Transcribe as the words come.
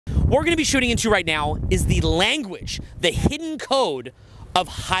What we're going to be shooting into right now is the language, the hidden code of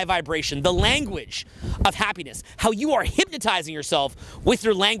high vibration, the language of happiness, how you are hypnotizing yourself with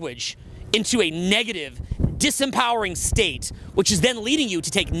your language into a negative, disempowering state, which is then leading you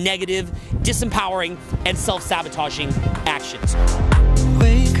to take negative, disempowering, and self-sabotaging actions.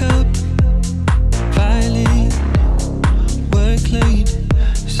 Wake up, violent, work late,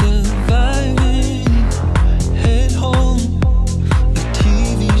 surviving, head home,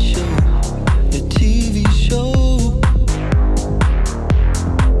 a TV show,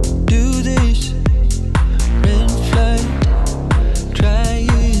 do this, red flag, try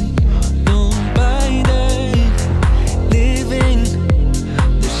it, don't buy that, living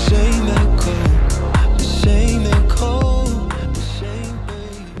the same echo, the same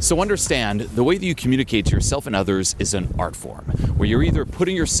way. So understand, the way that you communicate to yourself and others is an art form, where you're either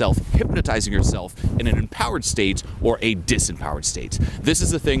putting yourself, hypnotizing yourself in an empowered state or a disempowered state. This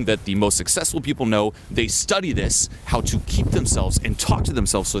is the thing that the most successful people know. They study this, how to keep themselves and talk to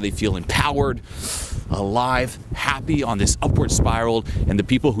themselves so they feel empowered, alive, happy on this upward spiral, and the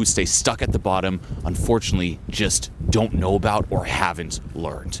people who stay stuck at the bottom, unfortunately, just don't know about or haven't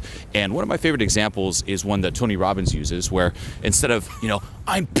learned. And one of my favorite examples is one that Tony Robbins uses, where instead of,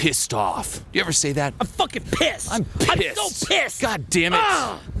 I'm pissed off. You ever say that? I'm fucking pissed. I'm pissed. I'm so pissed. God damn it.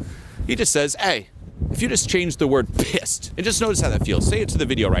 He just says, hey, if you just change the word pissed, and just notice how that feels. Say it to the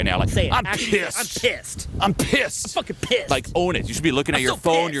video right now, like, Say it. I'm Actually, pissed. I'm pissed. I'm pissed. I'm fucking pissed. Like, own it. You should be looking at your so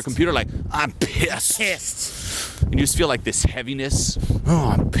phone, pissed. your computer, like, I'm pissed. Pissed. And you just feel like this heaviness.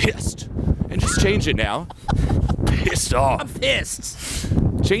 Oh, I'm pissed. And just change it now. Pissed off. I'm pissed.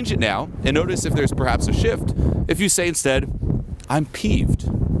 Change it now, and notice if there's perhaps a shift. If you say instead, I'm peeved.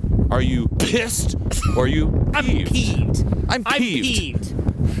 Are you pissed or are you peeved? I'm peeved. I'm peeved.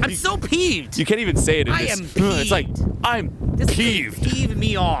 I'm so peeved. You can't even say it in I this. am peeved. It's like, I'm This peeved. peeved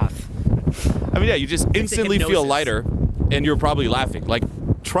me off. I mean, yeah, you just instantly feel hypnosis. lighter, and you're probably laughing. Like,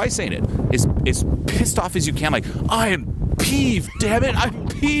 try saying it as pissed off as you can. Like, I am peeved, damn it, I'm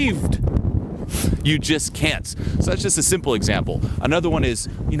peeved. You just can't. So that's just a simple example. Another one is,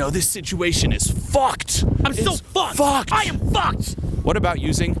 this situation is fucked. I'm so fucked. I am fucked. What about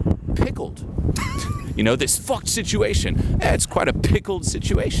using pickled? This fucked situation. It's quite a pickled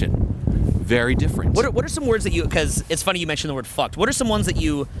situation. Very different. What are some words that you, because it's funny you mentioned the word fucked. What are some ones that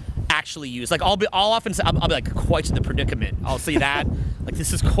you actually use? Like, I'll often say, I'll be like, quite the predicament. I'll say that. Like,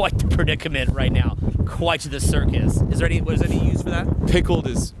 this is quite the predicament right now. Quite the circus. Is there any use for that? Pickled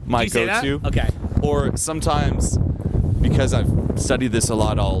is my Do you say go-to. that? Okay. Or sometimes, because I've studied this a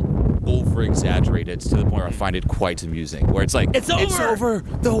lot, I'll over-exaggerate it to the point where I find it quite amusing. Where it's like, It's over!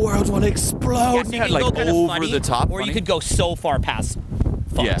 The world will explode! Yeah, so you can like go kind of over funny, the top. or funny. you could go so far past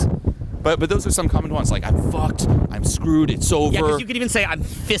fucked. Yeah. But those are some common ones. Like, I'm fucked, I'm screwed, it's over. Yeah, because you could even say, I'm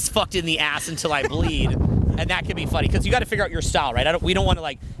fist fucked in the ass until I bleed. And that could be funny, because you got to figure out your style, right? We don't want to,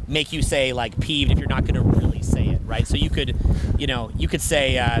 like, make you say, like, peeved if you're not going to really say it, right? So you could, you could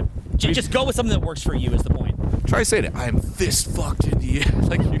say, just go with something that works for you is the point. Try saying it. I am fist fucked in the ass.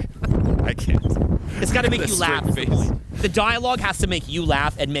 Like, I can't. It's got to make you laugh is the face. point. The dialogue has to make you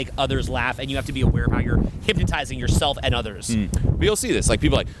laugh and make others laugh, and you have to be aware of how you're hypnotizing yourself and others. But you'll see this. Like,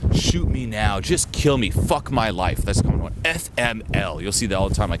 people are like, shoot me now, just kill me, fuck my life. That's a common one. FML. You'll see that all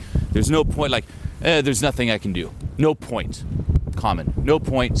the time. Like, there's no point. Like, there's nothing I can do. No point. Common. No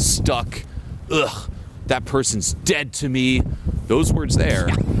point. Stuck. Ugh. That person's dead to me. Those words there.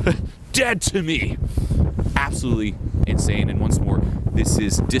 Dead to me. Absolutely insane. And once more, this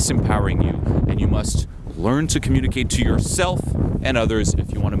is disempowering you, and you must learn to communicate to yourself and others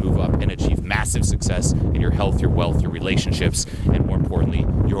if you want to move up and achieve massive success in your health, your wealth, your relationships, and more importantly,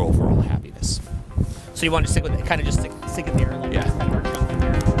 your overall happiness. So you want to stick with it, kind of just stick it there. Like, Yeah. just kind of jump in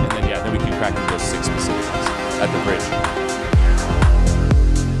there. And then we can crack into those 6 specific ones at the bridge.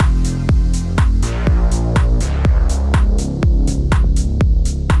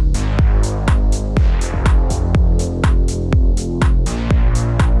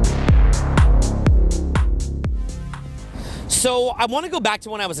 So I want to go back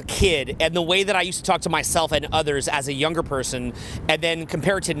to when I was a kid and the way that I used to talk to myself and others as a younger person, and then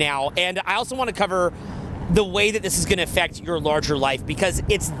compare it to now. And I also want to cover the way that this is going to affect your larger life, because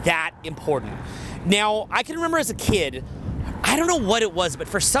it's that important. Now, I can remember as a kid, I don't know what it was, but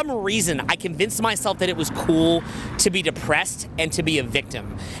for some reason, I convinced myself that it was cool to be depressed and to be a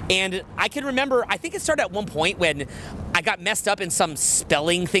victim. And I can remember, I think it started at one point when I got messed up in some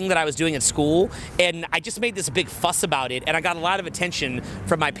spelling thing that I was doing at school, and I just made this big fuss about it, and I got a lot of attention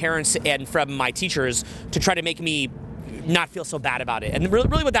from my parents and from my teachers to try to make me not feel so bad about it. And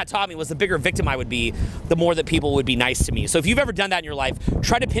really what that taught me was the bigger victim I would be, the more that people would be nice to me. So if you've ever done that in your life,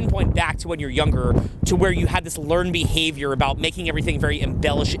 try to pinpoint back to when you're younger, to where you had this learned behavior about making everything very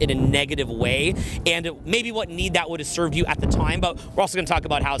embellished in a negative way, and maybe what need that would have served you at the time, but we're also going to talk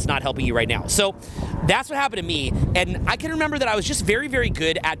about how it's not helping you right now. So that's what happened to me, and I can remember that I was just very, very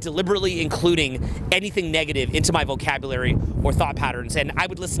good at deliberately including anything negative into my vocabulary or thought patterns, and I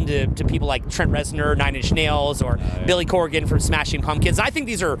would listen to people like Trent Reznor, Nine Inch Nails, or Billy Corgan from Smashing Pumpkins. I think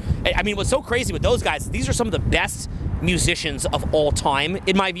these are, I mean, what's so crazy with those guys, these are some of the best musicians of all time,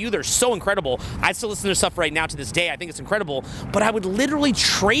 in my view. They're so incredible. I still listen to their stuff right now to this day. I think it's incredible, but I would literally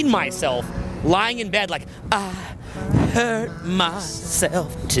train myself lying in bed like, I hurt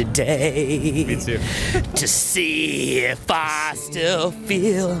myself today. Me too. To see if I still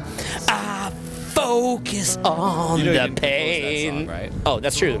feel, I focus on the pain. That song, right? Oh,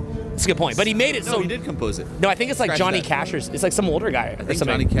 that's true. That's a good point. But he made it No, so... he did compose it. No, I think it's like Scratch Johnny that. Cash, or it's like some older guy I or think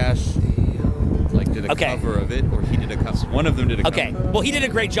something. Johnny Cash like did a cover of it, or he did a cover. One of them did a cover. Okay, well, he did a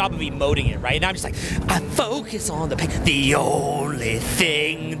great job of emoting it, right? And I'm just like, I focus on the pain, the only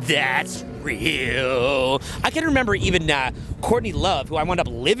thing that's real. I can remember even Courtney Love, who I wound up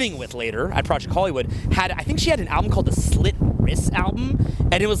living with later at Project Hollywood, I think she had an album called the Slit Wrists album,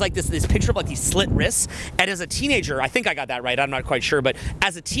 and it was like this picture of like these slit wrists. And as a teenager, I think I got that right, I'm not quite sure, but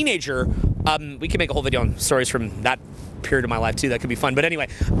as a teenager, we can make a whole video on stories from that period of my life too. That could be fun. But anyway,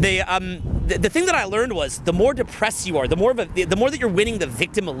 the thing that I learned was the more depressed you are, the more that you're winning the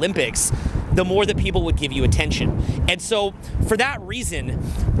victim Olympics, the more that people would give you attention. And so for that reason,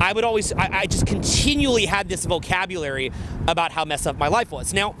 I just continually had this vocabulary about how messed up my life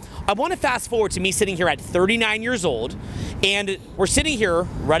was. Now, I want to fast forward to me sitting here at 39 years old, and we're sitting here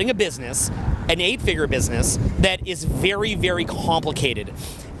running a business, an 8-figure business that is very, very complicated.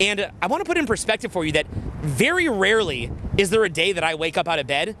 And I want to put in perspective for you that very rarely is there a day that I wake up out of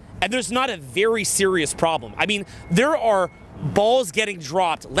bed and there's not a very serious problem. I mean, there are balls getting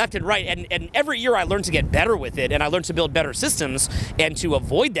dropped left and right, and every year I learn to get better with it, and I learn to build better systems and to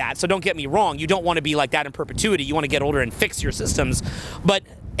avoid that. So don't get me wrong, you don't want to be like that in perpetuity. You want to get older and fix your systems. But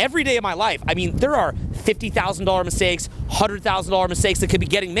every day of my life, I mean, there are $50,000 mistakes, $100,000 mistakes that could be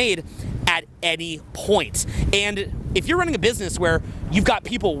getting made at any point. And if you're running a business where you've got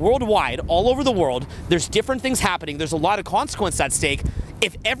people worldwide, all over the world, there's different things happening, there's a lot of consequence at stake.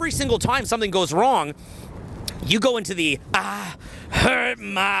 If every single time something goes wrong, you go into the, I hurt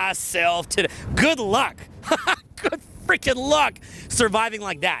myself today. Good luck. Good freaking luck surviving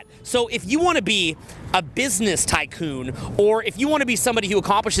like that. So if you want to be a business tycoon, or if you want to be somebody who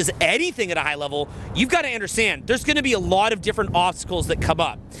accomplishes anything at a high level, you've got to understand there's going to be a lot of different obstacles that come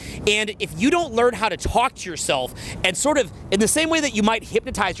up. And if you don't learn how to talk to yourself, and sort of in the same way that you might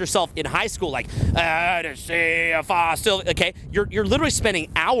hypnotize yourself in high school, like, to see if I still, okay, you're literally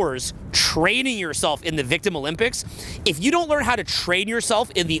spending hours training yourself in the victim Olympics. If you don't learn how to train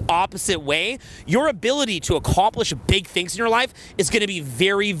yourself in the opposite way, your ability to accomplish big things in your life is going to be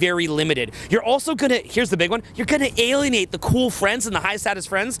very, very limited. You're also going to, here's the big one, you're going to alienate the cool friends and the high status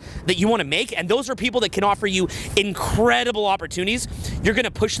friends that you want to make, and those are people that can offer you incredible opportunities. You're going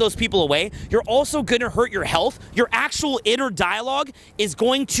to push those people away. You're also going to hurt your health. Your actual inner dialogue is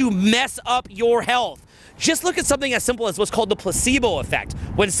going to mess up your health. Just look at something as simple as what's called the placebo effect.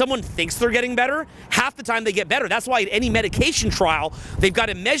 When someone thinks they're getting better, half the time they get better. That's why in any medication trial, they've got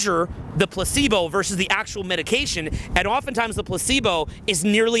to measure the placebo versus the actual medication, and oftentimes the placebo is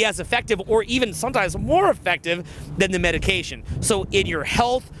nearly as effective, or even sometimes more effective than the medication. So in your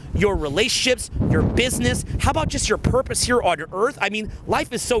health, your relationships, your business, how about just your purpose here on earth? I mean,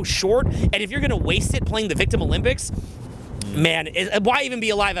 life is so short, and if you're gonna waste it playing the victim Olympics, man, why even be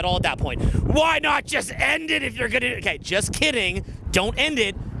alive at all at that point? Why not just end it if you're gonna, okay, just kidding, don't end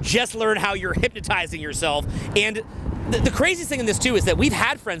it, just learn how you're hypnotizing yourself. And the craziest thing in this too is that we've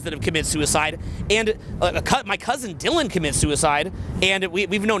had friends that have committed suicide, and my cousin Dylan commits suicide, and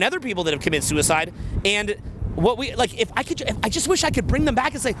we've known other people that have committed suicide, and what we, like, if I just wish I could bring them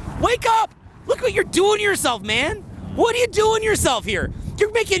back and say, wake up, look what you're doing to yourself, man. What are you doing to yourself here?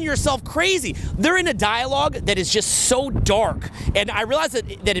 You're making yourself crazy. They're in a dialogue that is just so dark. And I realize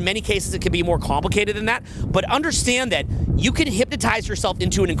that in many cases it can be more complicated than that, but understand that you can hypnotize yourself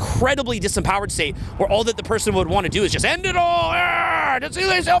into an incredibly disempowered state where all that the person would want to do is just end it all, to see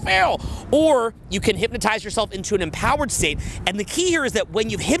themselves fail. Or you can hypnotize yourself into an empowered state. And the key here is that when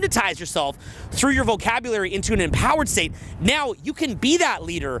you've hypnotized yourself through your vocabulary into an empowered state, now you can be that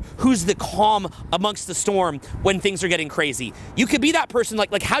leader who's the calm amongst the storm when things are getting crazy. You could be that person,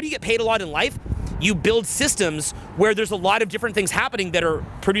 like how do you get paid a lot in life? you build systems where there's a lot of different things happening that are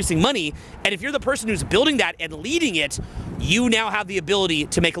producing money. And if you're the person who's building that and leading it, you now have the ability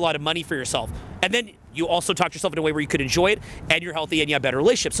to make a lot of money for yourself. And then you also talk yourself in a way where you could enjoy it, and you're healthy and you have better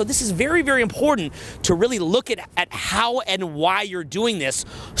relationships. So this is very, very important to really look at how and why you're doing this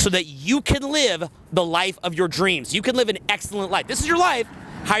so that you can live the life of your dreams. You can live an excellent life. This is your life.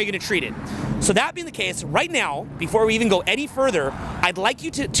 How are you going to treat it? So that being the case, right now, before we even go any further, I'd like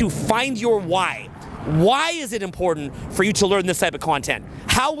you to find your why. Why is it important for you to learn this type of content?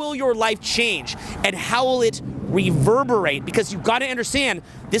 How will your life change? And how will it reverberate? Because you've got to understand,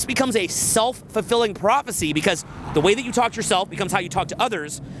 this becomes a self-fulfilling prophecy, because the way that you talk to yourself becomes how you talk to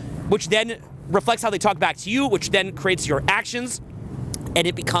others, which then reflects how they talk back to you, which then creates your actions, and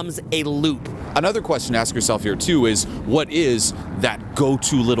it becomes a loop. Another question to ask yourself here too is, what is that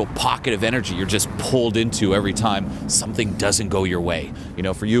go-to little pocket of energy you're just pulled into every time something doesn't go your way? You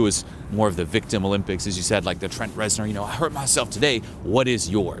know, for you is more of the victim Olympics, as you said, like the Trent Reznor, you know, I hurt myself today. What is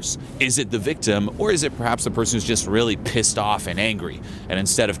yours? Is it the victim, or is it perhaps the person who's just really pissed off and angry? And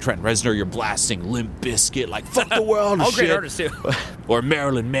instead of Trent Reznor, you're blasting Limp Bizkit, like fuck the world. All shit. great artists too. Or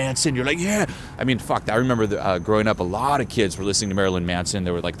Marilyn Manson, you're like, yeah. I mean, fuck, I remember growing up, a lot of kids were listening to Marilyn Manson.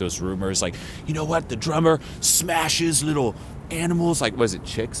 There were like those rumors, like, you know what, the drummer smashes little animals, like, was it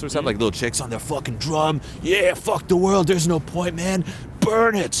chicks or something? Like little chicks on their fucking drum. Yeah, fuck the world, there's no point, man.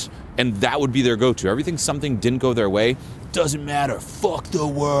 Burn it. And that would be their go-to. Everything something didn't go their way, doesn't matter, fuck the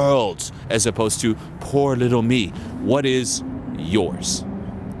world. As opposed to, poor little me. What is yours?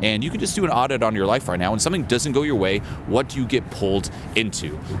 And you can just do an audit on your life right now. When something doesn't go your way, what do you get pulled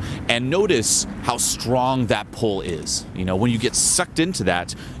into? And notice how strong that pull is. You know, when you get sucked into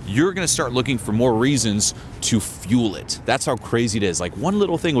that, you're gonna start looking for more reasons to fuel it. That's how crazy it is. Like one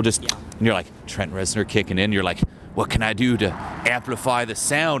little thing will just, and you're like, Trent Reznor kicking in, you're like, what can I do to amplify the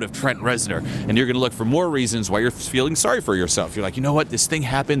sound of Trent Reznor? And you're gonna look for more reasons why you're feeling sorry for yourself. You're like, you know what, this thing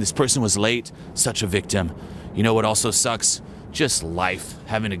happened, this person was late, such a victim. You know what also sucks? Just life,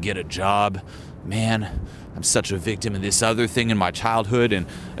 having to get a job. Man, I'm such a victim of this other thing in my childhood. And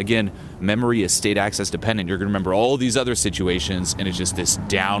again, memory is state access dependent. You're gonna remember all these other situations, and it's just this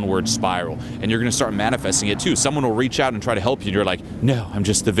downward spiral. And you're gonna start manifesting it too. Someone will reach out and try to help you, and you're like, no, I'm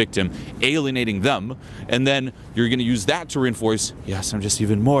just the victim, alienating them. And then you're gonna use that to reinforce, yes, I'm just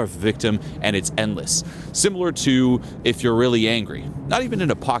even more of a victim, and it's endless. Similar to if you're really angry, not even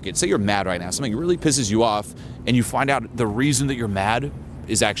in a pocket. Say you're mad right now, something really pisses you off, and you find out the reason that you're mad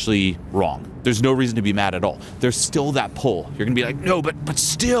is actually wrong. There's no reason to be mad at all. There's still that pull. You're gonna be like, no, but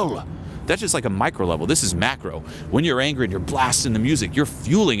still. That's just like a micro level. This is macro. When you're angry and you're blasting the music, you're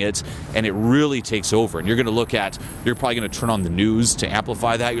fueling it, and it really takes over. And you're gonna look at, you're probably gonna turn on the news to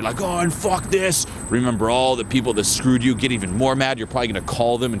amplify that. You're like, oh, and fuck this. Remember all the people that screwed you, get even more mad. You're probably gonna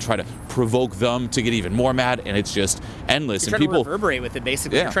call them and try to provoke them to get even more mad, and it's just endless. You're and trying to reverberate with it,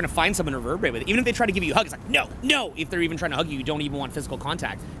 basically. Yeah. You're trying to find someone to reverberate with it. Even if they try to give you a hug, it's like, no, no. If they're even trying to hug you, you don't even want physical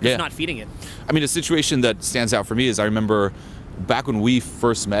contact. It's not feeding it. I mean, a situation that stands out for me is I remember back when we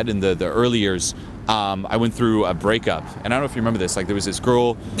first met in the early years, I went through a breakup. And I don't know if you remember this. Like, there was this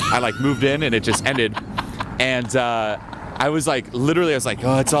girl, I like moved in and it just ended. And I was like, literally, I was like,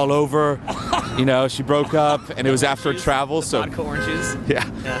 oh, it's all over. You know, she broke up, and it was after travel. So vodka orange juice.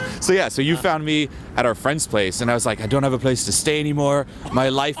 Yeah. So you found me at our friend's place, and I was like, I don't have a place to stay anymore. My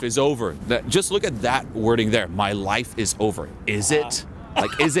life is over. Just look at that wording there. My life is over. Is it?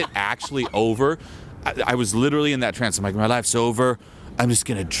 Like, is it actually over? I was literally in that trance. I'm like, my life's over. I'm just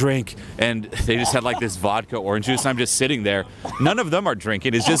gonna drink. And they just had like this vodka orange juice, and I'm just sitting there. None of them are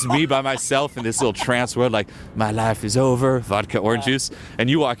drinking. It's just me by myself in this little trance world, like, my life is over, vodka orange juice.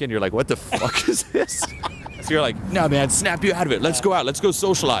 And you walk in, you're like, what the fuck is this? So you're like, no, man, snap you out of it. Let's go out. Let's go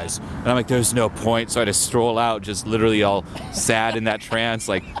socialize. And I'm like, there's no point. So I just stroll out, just literally all sad in that trance,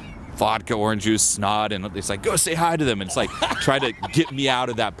 like vodka orange juice, snot. And it's like, go say hi to them. And it's like, try to get me out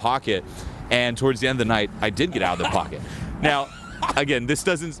of that pocket. And towards the end of the night, I did get out of the pocket. Now, again, this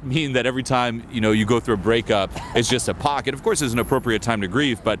doesn't mean that every time, you know, you go through a breakup, it's just a pocket. Of course, there's an appropriate time to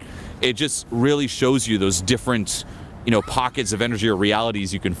grieve, but it just really shows you those different, you know, pockets of energy or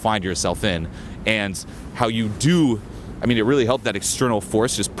realities you can find yourself in, and how you do. I mean, it really helped that external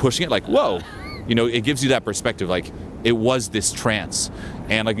force just pushing it, like, whoa, you know, it gives you that perspective, like, it was this trance.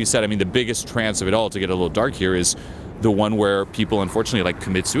 And like you said, I mean, the biggest trance of it all, to get a little dark here, is the one where people unfortunately like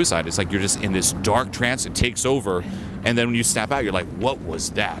commit suicide. It's like you're just in this dark trance, it takes over, and then when you snap out, you're like, what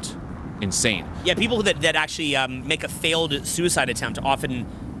was that? Insane. Yeah, people that actually make a failed suicide attempt often,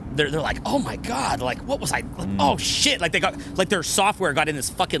 they're like, oh my god, like, what was I, like, oh shit, like they got, like their software got in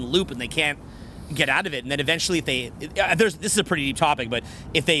this fucking loop, and they can't get out of it. And then eventually if they, this is a pretty deep topic, but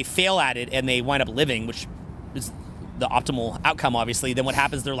if they fail at it and they wind up living, which is the optimal outcome, obviously, then what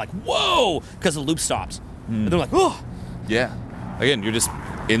happens, they're like, whoa, because the loop stops. And they're like, oh. Yeah. Again, you're just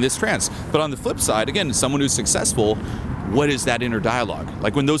in this trance. But on the flip side, again, someone who's successful, what is that inner dialogue?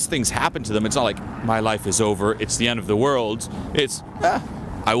 Like when those things happen to them, it's not like, my life is over, it's the end of the world. It's,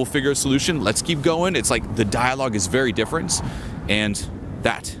 I will figure a solution, let's keep going. It's like the dialogue is very different. And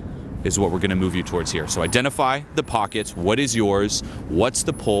that is what we're going to move you towards here. So identify the pockets. What is yours? What's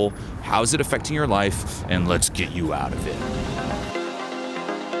the pull? How's it affecting your life? And let's get you out of it.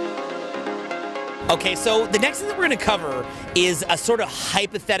 Okay, so the next thing that we're going to cover is a sort of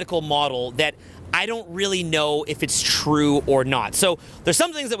hypothetical model that I don't really know if it's true or not. So there's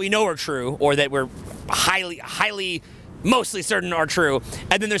some things that we know are true, or that we're highly, mostly certain are true.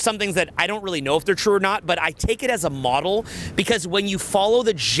 And then there's some things that I don't really know if they're true or not, but I take it as a model because when you follow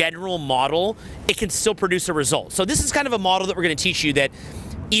the general model, it can still produce a result. So this is kind of a model that we're going to teach you that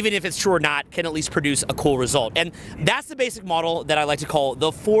even if it's true or not, can at least produce a cool result. And that's the basic model that I like to call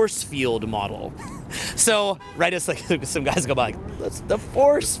the force field model. So, right as like some guys go by, like, that's the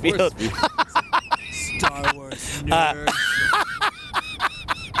force field. Star Wars nerd.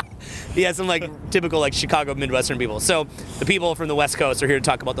 Yeah, some like typical like Chicago Midwestern people. So the people from the West Coast are here to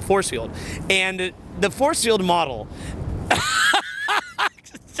talk about the force field. And the force field model,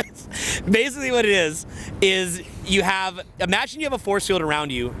 basically what it is you have, imagine you have a force field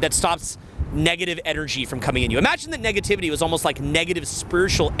around you that stops negative energy from coming in you. Imagine that negativity was almost like negative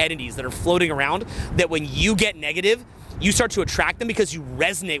spiritual entities that are floating around, that when you get negative, you start to attract them because you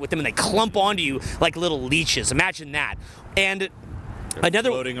resonate with them and they clump onto you like little leeches. Imagine that. And They're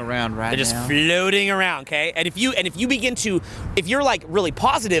floating around right now. They're just floating around, okay? And if you begin to, if you're like really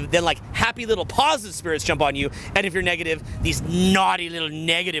positive, then like happy little positive spirits jump on you. And if you're negative, these naughty little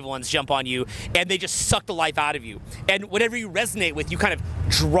negative ones jump on you and they just suck the life out of you. And whatever you resonate with, you kind of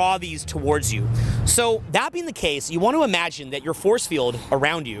draw these towards you. So that being the case, you want to imagine that your force field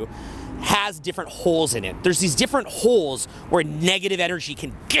around you has different holes in it. There's these different holes where negative energy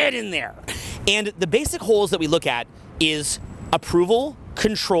can get in there. And the basic holes that we look at is approval,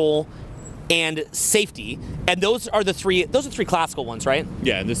 control, and safety. And those are three classical ones, right?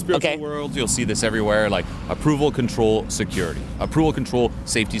 Yeah, in the spiritual world, you'll see this everywhere, like approval, control, security. Approval, control,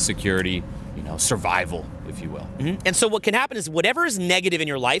 safety, security, survival, if you will. And so what can happen is whatever is negative in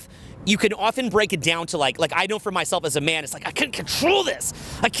your life, you can often break it down to like I know for myself as a man, it's like, I can't control this.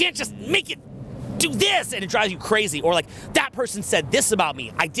 I can't just make it do this, and it drives you crazy. Or like, that person said this about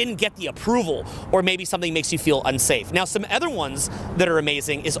me, I didn't get the approval. Or maybe something makes you feel unsafe. Now, some other ones that are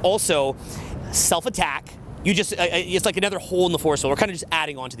amazing is also self-attack. You just, it's like another hole in the force field. We're kind of just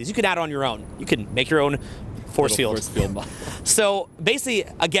adding on to these. You can add on your own. You can make your own force field. So basically,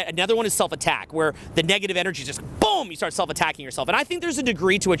 again, another one is self-attack, where the negative energy just, boom, you start self-attacking yourself. And I think there's a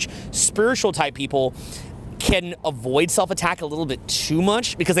degree to which spiritual type people can avoid self-attack a little bit too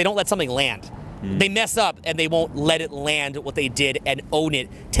much because they don't let something land. They mess up and they won't let it land what they did and own it,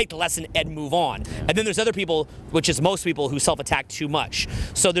 take the lesson and move on. And then there's other people, which is most people, who self-attack too much.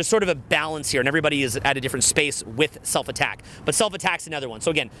 So there's sort of a balance here, and everybody is at a different space with self-attack. But self-attack's another one.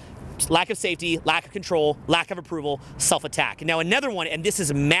 So again, lack of safety, lack of control, lack of approval, self-attack. Now another one, and this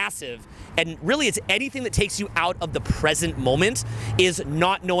is massive, and really it's anything that takes you out of the present moment, is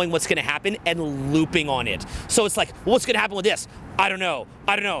not knowing what's gonna happen and looping on it. So it's like, well, what's gonna happen with this? I don't know.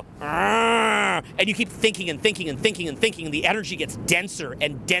 And you keep thinking and thinking and thinking and thinking, and the energy gets denser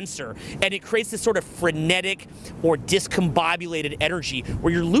and denser, and it creates this sort of frenetic or discombobulated energy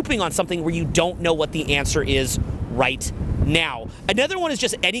where you're looping on something where you don't know what the answer is right now. Another one is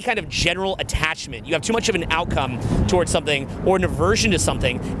just any kind of general attachment. You have too much of an outcome towards something, or an aversion to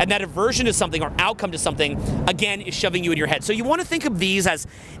something, and that aversion to something or outcome to something, again, is shoving you in your head. So you want to think of these as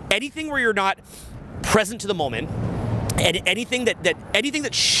anything where you're not present to the moment, and anything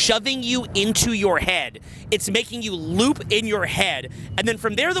that's shoving you into your head. It's making you loop in your head. And then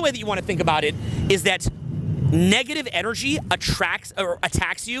from there, the way that you want to think about it is that negative energy attracts or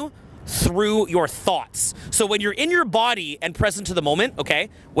attacks you through your thoughts. So when you're in your body and present to the moment, okay,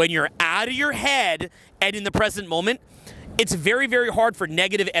 when you're out of your head and in the present moment, it's very, very hard for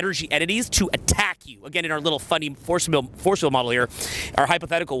negative energy entities to attack you. Again, in our little funny force field model here, our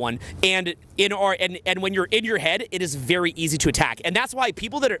hypothetical one, and when you're in your head, it is very easy to attack. And that's why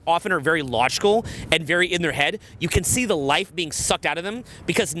people that often are very logical and very in their head, you can see the life being sucked out of them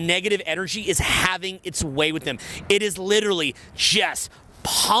because negative energy is having its way with them. It is literally just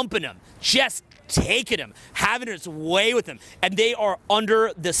pumping them, just taking them, having its way with them, and they are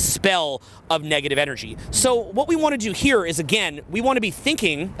under the spell of negative energy. So what we want to do here is, again, we want to be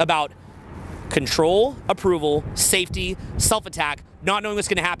thinking about control, approval, safety, self-attack, not knowing what's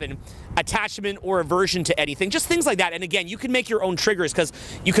going to happen, attachment or aversion to anything, just things like that. And again, you can make your own triggers, because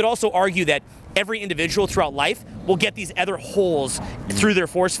you could also argue that every individual throughout life will get these other holes through their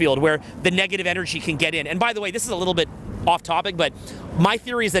force field where the negative energy can get in. And by the way, this is a little bit off topic, but my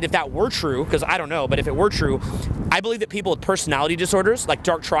theory is that if that were true, because I don't know, but if it were true, I believe that people with personality disorders, like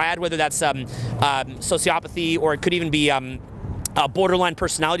dark triad, whether that's sociopathy or it could even be borderline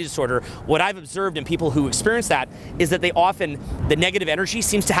personality disorder, what I've observed in people who experience that is that they often, the negative energy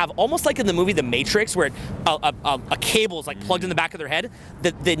seems to have, almost like in the movie The Matrix, where a cable is like plugged in the back of their head.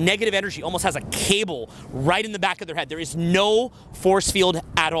 The negative energy almost has a cable right in the back of their head. There is no force field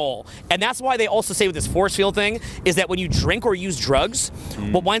at all. And that's why they also say with this force field thing is that when you drink or use drugs,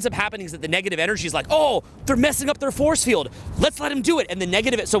 what winds up happening is that the negative energy is like, oh, they're messing up their force field. Let's let them do it. And the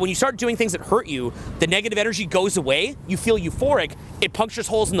negative, so when you start doing things that hurt you, the negative energy goes away. You feel euphoric. It punctures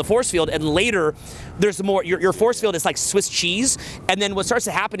holes in the force field, and later there's more, your force field is like Swiss cheese. And then what starts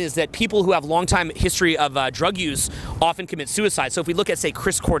to happen is that people who have long time history of drug use often commit suicide. So if we look at, say,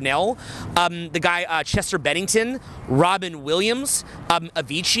 Chris Cornell, the guy Chester Bennington, Robin Williams,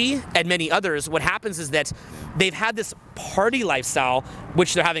 Avicii, and many others, what happens is that they've had this party lifestyle,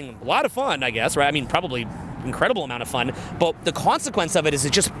 which they're having a lot of fun, I guess, right? I mean, probably incredible amount of fun, but the consequence of it is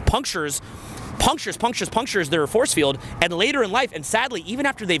it just punctures their force field, and later in life, and sadly, even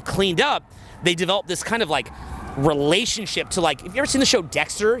after they've cleaned up, they develop this kind of like relationship to, like, have you ever seen the show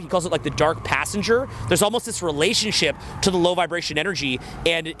Dexter? He calls it like the dark passenger. There's almost this relationship to the low vibration energy,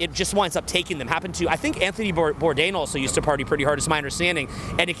 and it just winds up taking them. Happened to, I think Anthony Bourdain also used to party pretty hard, is my understanding,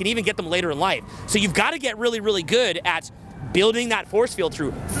 and it can even get them later in life. So you've got to get really, really good at building that force field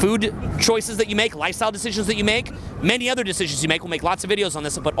through food choices that you make, lifestyle decisions that you make, many other decisions you make. We'll make lots of videos on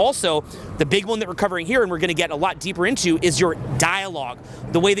this, but also the big one that we're covering here and we're gonna get a lot deeper into is your dialogue,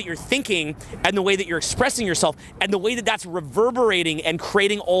 the way that you're thinking and the way that you're expressing yourself and the way that that's reverberating and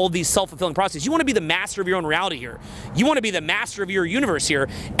creating all of these self-fulfilling processes. You wanna be the master of your own reality here. You wanna be the master of your universe here,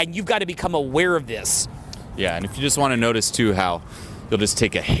 and you've gotta become aware of this. Yeah, and if you just wanna notice too how you'll just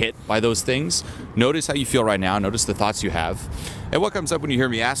take a hit by those things. Notice how you feel right now. Notice the thoughts you have. And what comes up when you hear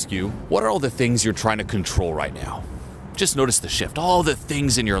me ask you, what are all the things you're trying to control right now? Just notice the shift. All the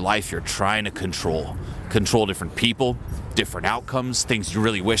things in your life you're trying to control. Control different people, different outcomes, things you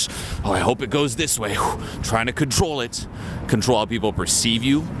really wish, oh, I hope it goes this way. Trying to control it. Control how people perceive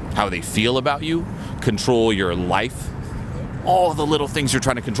you, how they feel about you. Control your life. All the little things you're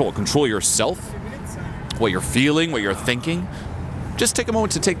trying to control. Control yourself, what you're feeling, what you're thinking. Just take a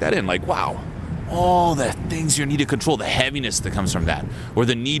moment to take that in, like, wow, all the things you need to control, the heaviness that comes from that, or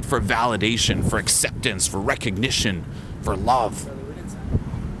the need for validation, for acceptance, for recognition, for love.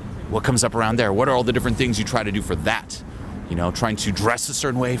 What comes up around there? What are all the different things you try to do for that? You know, trying to dress a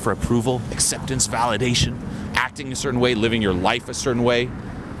certain way for approval, acceptance, validation, acting a certain way, living your life a certain way,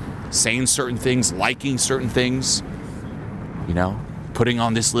 saying certain things, liking certain things, you know, putting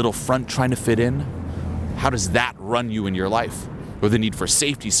on this little front, trying to fit in. How does that run you in your life? Or the need for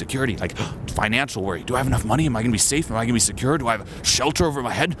safety, security, like financial worry. Do I have enough money? Am I gonna be safe? Am I gonna be secure? Do I have shelter over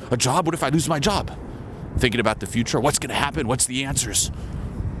my head? A job? What if I lose my job? Thinking about the future. What's gonna happen? What's the answers?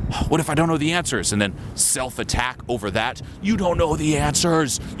 What if I don't know the answers? And then self-attack over that. You don't know the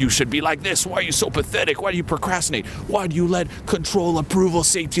answers. You should be like this. Why are you so pathetic? Why do you procrastinate? Why do you let control, approval,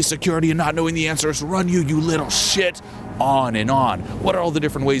 safety, security, and not knowing the answers run you, you little shit? On and on. What are all the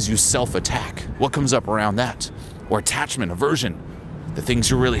different ways you self-attack? What comes up around that? Or attachment, aversion. The things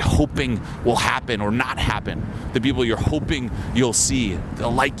you're really hoping will happen or not happen. The people you're hoping you'll see,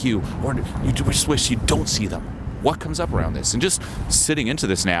 they'll like you, or you just wish you don't see them. What comes up around this? And just sitting into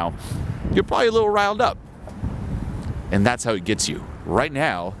this now, you're probably a little riled up. And that's how it gets you. Right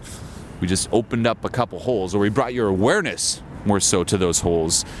now, we just opened up a couple holes, or we brought your awareness more so to those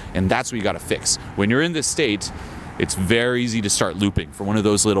holes, and that's what you gotta fix. When you're in this state, it's very easy to start looping for one of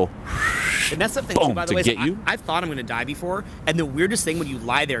those little and that's something too, by the way, I've thought I'm gonna die before, and the weirdest thing when you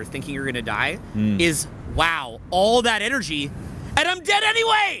lie there thinking you're gonna die is, wow, all that energy, and I'm dead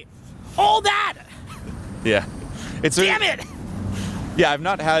anyway! All that! Yeah. Damn it! Yeah, I've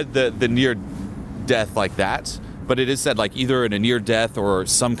not had the near death like that, but it is said, like, either in a near death or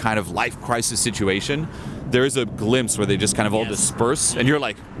some kind of life crisis situation, there is a glimpse where they just kind of all disperse, and you're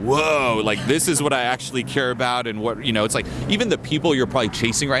like, whoa, like, this is what I actually care about. And what, you know, it's like, even the people you're probably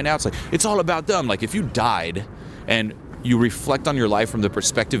chasing right now, it's like, it's all about them. Like, if you died and you reflect on your life from the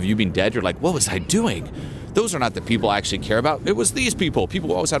perspective of you being dead, you're like, what was I doing? those are not the people I actually care about. It was these people. People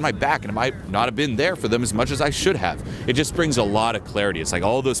who always had my back, and I might not have been there for them as much as I should have. It just brings a lot of clarity. It's like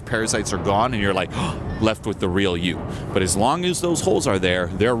all those parasites are gone, and you're like left with the real you. But as long as those holes are there,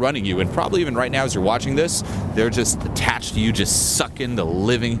 they're running you. And probably even right now as you're watching this, they're just attached to you, just sucking the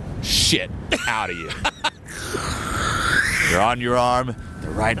living shit out of you. They're on your arm,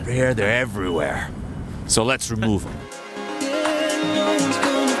 they're right there, they're everywhere. So let's remove them.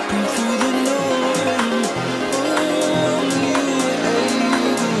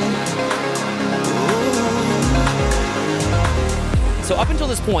 So up until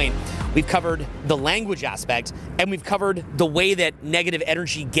this point, we've covered the language aspect, and we've covered the way that negative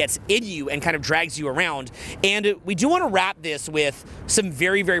energy gets in you and kind of drags you around. And we do want to wrap this with some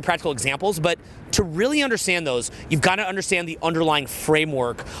very, very practical examples, but to really understand those, you've got to understand the underlying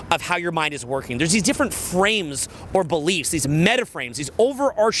framework of how your mind is working. There's these different frames or beliefs, these meta frames, these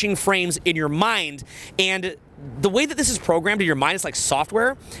overarching frames in your mind, and the way that this is programmed in your mind is like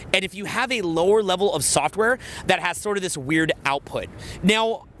software, and if you have a lower level of software that has sort of this weird output.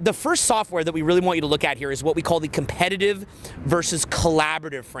 Now, the first software that we really want you to look at here is what we call the competitive versus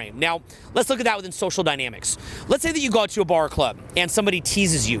collaborative frame. Now, let's look at that within social dynamics. Let's say that you go out to a bar or club and somebody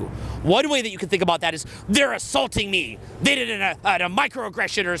teases you. One way that you can think about that is, they're assaulting me. They did a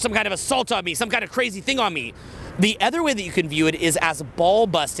microaggression or some kind of assault on me, some kind of crazy thing on me. The other way that you can view it is as ball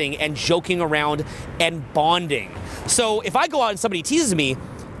busting and joking around and bonding. So if I go out and somebody teases me,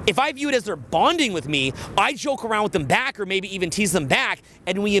 if I view it as they're bonding with me, I joke around with them back or maybe even tease them back,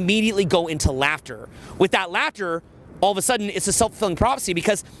 and we immediately go into laughter. With that laughter, all of a sudden it's a self-fulfilling prophecy,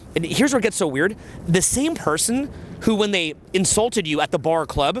 because, and here's where it gets so weird, the same person who, when they insulted you at the bar or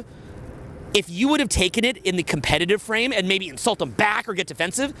club, if you would have taken it in the competitive frame and maybe insult them back or get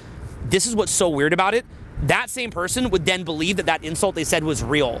defensive, this is what's so weird about it. That same person would then believe that that insult they said was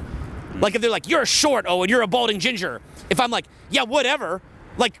real. Like if they're like, you're short, oh, and you're a balding ginger. If I'm like, yeah, whatever,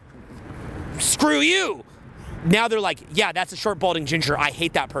 like, screw you. Now they're like, yeah, that's a short, balding ginger. I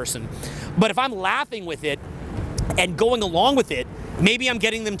hate that person. But if I'm laughing with it and going along with it, maybe I'm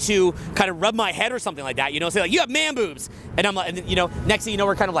getting them to kind of rub my head or something like that, you know, say like, you have man boobs. And I'm like, and you know, next thing you know,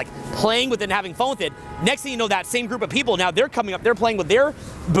 we're kind of like playing with it and having fun with it. Next thing you know, that same group of people, now they're coming up, they're playing with their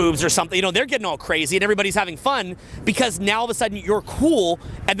boobs or something, you know, they're getting all crazy and everybody's having fun because now all of a sudden you're cool.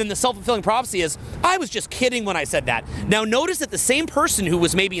 And then the self-fulfilling prophecy is, I was just kidding when I said that. Now notice that the same person who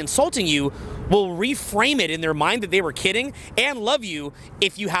was maybe insulting you will reframe it in their mind that they were kidding and love you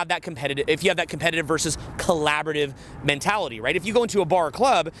if you have that competitive versus collaborative mentality, right? If you go into a bar or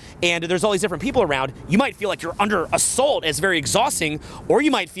club and there's all these different people around, you might feel like you're under assault. It's very exhausting, or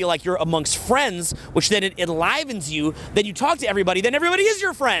you might feel like you're amongst friends, which then it enlivens you. Then you talk to everybody, then everybody is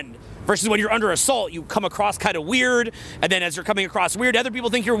your friend. Versus when you're under assault, you come across kind of weird, and then as you're coming across weird, other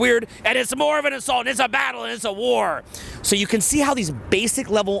people think you're weird, and it's more of an assault, and it's a battle, and it's a war. So you can see how these basic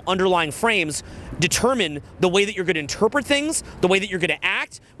level underlying frames determine the way that you're going to interpret things, the way that you're going to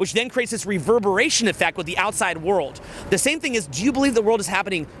act, which then creates this reverberation effect with the outside world. The same thing is, do you believe the world is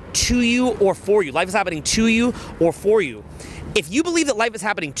happening to you or for you? Life is happening to you or for you? If you believe that life is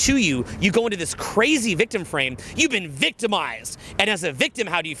happening to you, you go into this crazy victim frame. You've been victimized. And as a victim,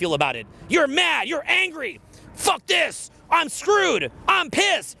 how do you feel about it? You're mad. You're angry. Fuck this. I'm screwed. I'm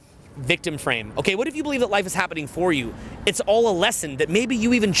pissed. Victim frame. Okay, what if you believe that life is happening for you? It's all a lesson that maybe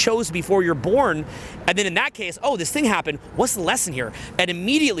you even chose before you're born. And then in that case, oh, this thing happened. What's the lesson here? And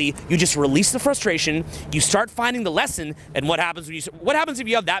immediately you just release the frustration. You start finding the lesson. And what happens if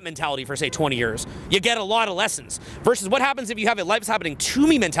you have that mentality for say 20 years? You get a lot of lessons. Versus what happens if you have a life is happening to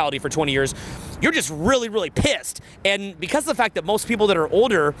me mentality for 20 years? You're just really, really pissed. And because of the fact that most people that are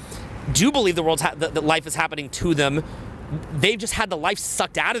older do believe that life is happening to them, they've just had the life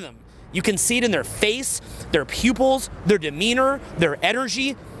sucked out of them. You can see it in their face, their pupils, their demeanor, their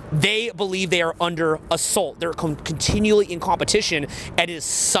energy. They believe they are under assault. They're continually in competition, and it is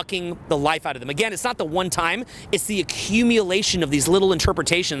sucking the life out of them. Again, it's not the one time, it's the accumulation of these little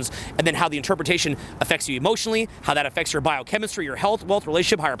interpretations, and then how the interpretation affects you emotionally, how that affects your biochemistry, your health, wealth,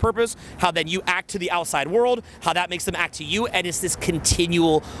 relationship, higher purpose, how then you act to the outside world, how that makes them act to you, and it's this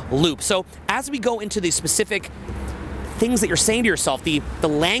continual loop. So as we go into the specific things that you're saying to yourself, the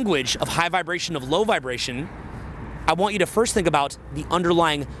language of high vibration, of low vibration, I want you to first think about the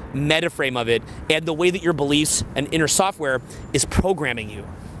underlying metaframe of it and the way that your beliefs and inner software is programming you.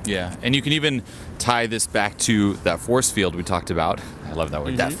 Yeah, and you can even tie this back to that force field we talked about. I love that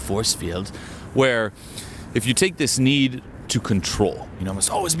word, that force field, where if you take this need to control, you know,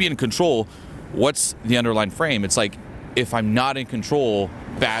 must always be in control, what's the underlying frame? It's like, if I'm not in control,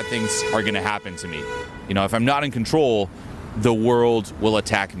 bad things are going to happen to me. You know, if I'm not in control, the world will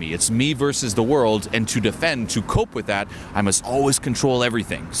attack me. It's me versus the world, and to defend, to cope with that, I must always control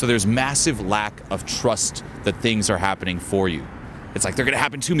everything. So there's massive lack of trust that things are happening for you. It's like they're going to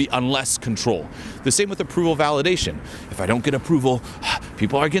happen to me unless control. The same with approval validation. If I don't get approval,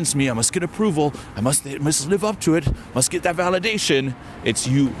 people are against me. I must get approval. I must live up to it. Must get that validation. It's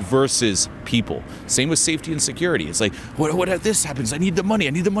you versus people. Same with safety and security. It's like, what if this happens? I need the money. I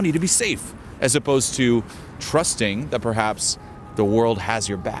need the money to be safe. As opposed to trusting that perhaps the world has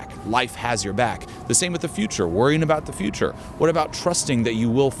your back. Life has your back. The same with the future, worrying about the future. What about trusting that you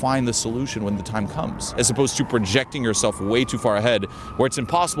will find the solution when the time comes? As opposed to projecting yourself way too far ahead where it's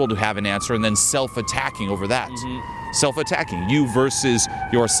impossible to have an answer and then self-attacking over that. Self-attacking, you versus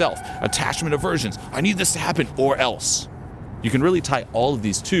yourself. Attachment aversions. I need this to happen or else. You can really tie all of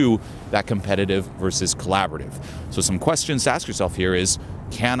these to that competitive versus collaborative. So some questions to ask yourself here is,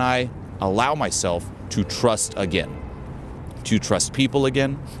 can I allow myself to trust again? To trust people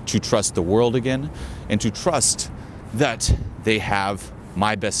again, to trust the world again, and to trust that they have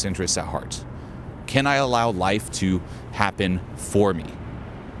my best interests at heart. Can I allow life to happen for me?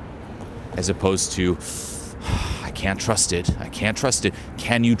 As opposed to, I can't trust it, I can't trust it.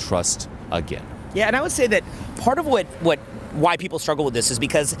 Can you trust again? Yeah, and I would say that part of why people struggle with this is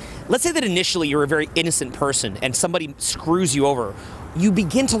because, let's say that initially you're a very innocent person and somebody screws you over. You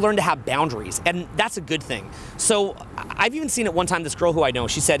begin to learn to have boundaries, and that's a good thing. So I've even seen it one time, this girl who I know,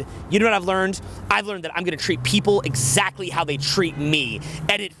 she said, you know what I've learned? I've learned that I'm gonna treat people exactly how they treat me,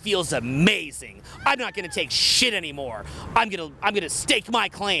 and it feels amazing. I'm not gonna take shit anymore. I'm gonna stake my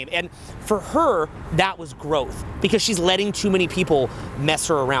claim. And for her, that was growth, because she's letting too many people mess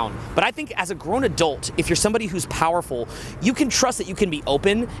her around. But I think as a grown adult, if you're somebody who's powerful, you can trust that you can be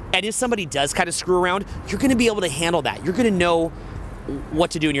open, and if somebody does kind of screw around, you're gonna be able to handle that. You're gonna know what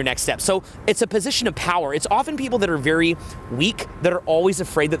to do in your next step. So it's a position of power. It's often people that are very weak that are always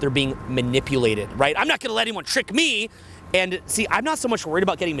afraid that they're being manipulated, right? I'm not gonna let anyone trick me. And see, I'm not so much worried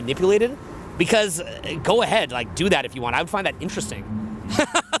about getting manipulated, because go ahead, like, do that if you want. I would find that interesting.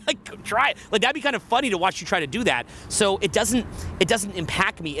 Like, try it. Like, that'd be kind of funny to watch you try to do that. So it doesn't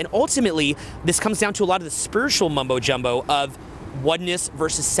impact me. And ultimately, this comes down to a lot of the spiritual mumbo jumbo of oneness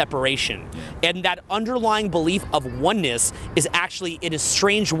versus separation. And that underlying belief of oneness is actually, in a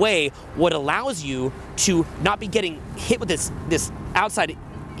strange way, what allows you to not be getting hit with this outside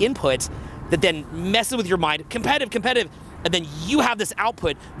input that then messes with your mind, competitive, and then you have this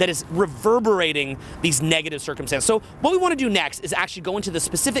output that is reverberating these negative circumstances. So what we want to do next is actually go into the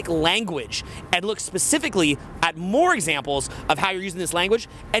specific language and look specifically at more examples of how you're using this language,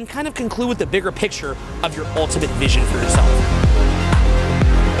 and kind of conclude with the bigger picture of your ultimate vision for yourself.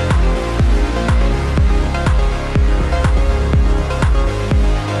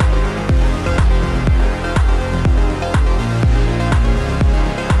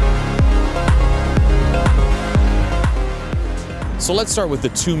 So let's start with the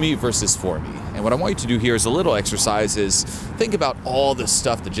to me versus for me. And what I want you to do here is a little exercise is think about all the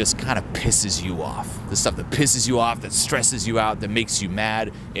stuff that just kind of pisses you off. The stuff that pisses you off, that stresses you out, that makes you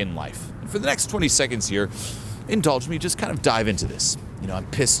mad in life. And for the next 20 seconds here, indulge me, just kind of dive into this. You know, I'm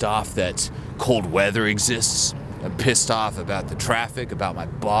pissed off that cold weather exists. I'm pissed off about the traffic, about my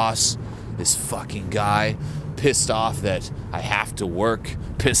boss, this fucking guy. Pissed off that I have to work,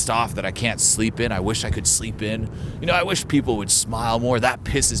 pissed off that I can't sleep in. I wish I could sleep in. You know, I wish people would smile more. That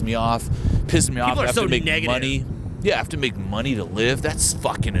pisses me off. Pisses me off. I have to make money. Yeah, I have to make money to live. That's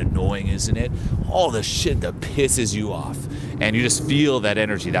fucking annoying, isn't it? All the shit that pisses you off. And you just feel that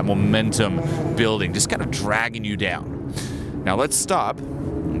energy, that momentum building, just kind of dragging you down. Now let's stop,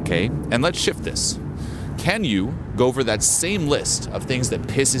 okay, and let's shift this. Can you go over that same list of things that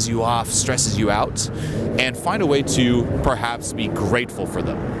pisses you off, stresses you out, and find a way to perhaps be grateful for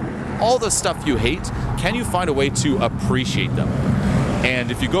them? All the stuff you hate, can you find a way to appreciate them?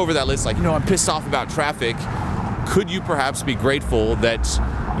 And if you go over that list, like, you know, I'm pissed off about traffic, could you perhaps be grateful that,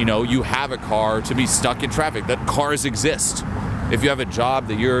 you know, you have a car to be stuck in traffic, that cars exist? If you have a job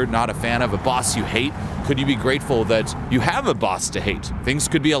that you're not a fan of, a boss you hate, could you be grateful that you have a boss to hate? Things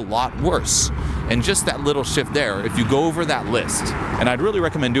could be a lot worse. And just that little shift there, if you go over that list, and I'd really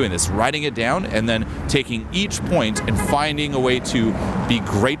recommend doing this, writing it down and then taking each point and finding a way to be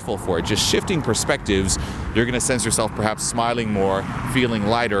grateful for it, just shifting perspectives, you're gonna sense yourself perhaps smiling more, feeling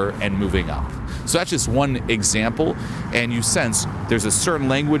lighter, and moving up. So that's just one example, and you sense there's a certain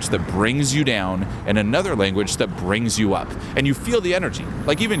language that brings you down and another language that brings you up. And you feel the energy.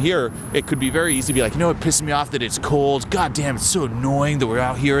 Like even here, it could be very easy to be like, you know, it pisses me off that it's cold. God damn, it's so annoying that we're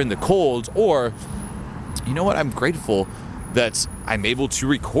out here in the cold. Or, you know what, I'm grateful that I'm able to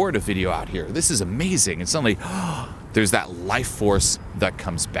record a video out here. This is amazing. And suddenly, there's that life force that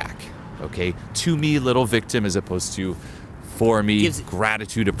comes back. Okay, to me, little victim, as opposed to for me,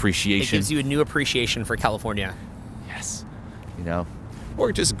 gratitude, appreciation. It gives you a new appreciation for California. Yes, you know,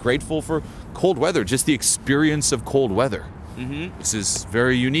 or just grateful for cold weather, just the experience of cold weather. This is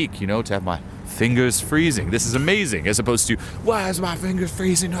very unique, you know, to have my fingers freezing. This is amazing, as opposed to, why is my fingers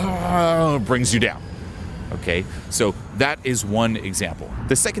freezing? Oh, brings you down. Okay, so that is one example.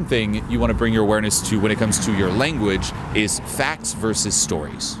 The second thing you want to bring your awareness to when it comes to your language is facts versus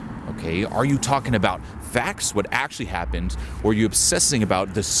stories. Okay, are you talking about facts, what actually happened, or are you obsessing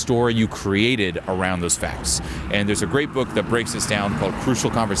about the story you created around those facts? And there's a great book that breaks this down called Crucial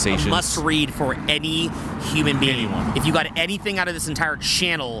Conversations. A must read for any human being. Anyone. If you got anything out of this entire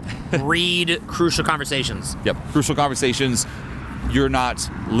channel, read Crucial Conversations. Yep, Crucial Conversations. You're not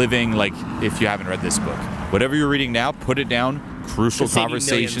living like if you haven't read this book. Whatever you're reading now, put it down. Crucial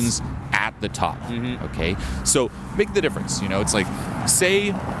Conversations at the top. Okay, so make the difference. You know, it's like,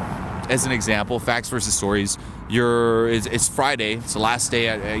 say, as an example, facts versus stories. It's Friday. It's the last day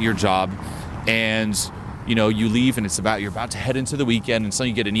at your job, and you know you leave, and you're about to head into the weekend, and suddenly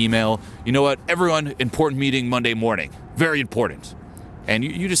you get an email. You know what? Everyone, important meeting Monday morning. Very important. And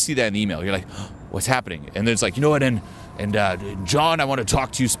you just see that in the email. You're like, oh, what's happening? And then it's like, you know what? And John, I want to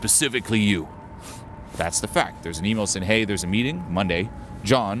talk to you, specifically you. That's the fact. There's an email saying, hey, there's a meeting Monday.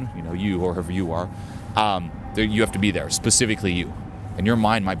 John, you know, you or whoever you are, you have to be there, specifically you. And your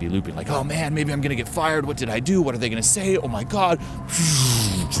mind might be looping like, oh man, maybe I'm going to get fired. What did I do? What are they going to say? Oh my God.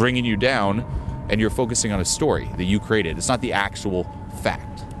 Bringing you down, and you're focusing on a story that you created. It's not the actual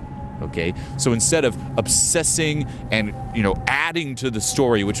fact. Okay? So instead of obsessing and, you know, adding to the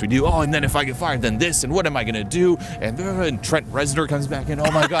story, which we do, oh, and then if I get fired, then this, and what am I going to do? And Trent Reznor comes back in,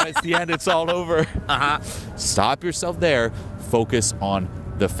 oh my God, it's the end, it's all over. Stop yourself there. Focus on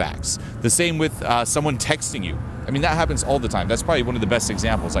the facts. The same with someone texting you. I mean, that happens all the time. That's probably one of the best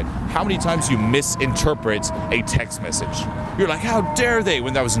examples. Like, how many times you misinterpret a text message? You're like, how dare they,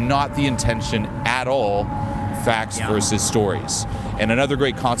 when that was not the intention at all. Facts versus stories. And another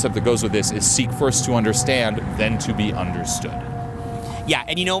great concept that goes with this is seek first to understand, then to be understood. Yeah,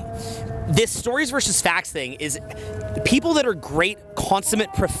 and you know, this stories versus facts thing is people that are great,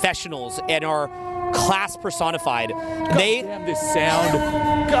 consummate professionals and are class personified. Damn this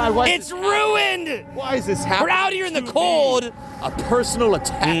sound. God, why it's ruined! Why is this happening? We're out here in the cold. Me? A personal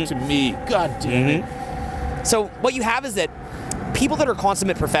attack to me. God damn it. So what you have is that people that are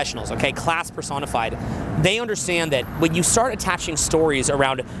consummate professionals, okay, class personified, they understand that when you start attaching stories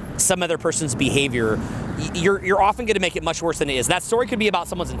around some other person's behavior, you're often going to make it much worse than it is. That story could be about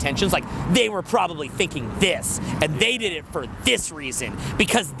someone's intentions, like they were probably thinking this, and they did it for this reason,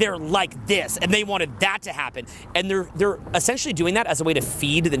 because they're like this, and they wanted that to happen. And they're essentially doing that as a way to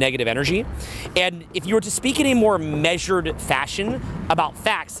feed the negative energy. And if you were to speak in a more measured fashion about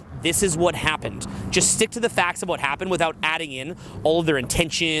facts, this is what happened. Just stick to the facts of what happened without adding in all of their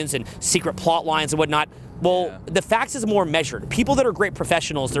intentions and secret plot lines and whatnot. Well, the facts is more measured. People that are great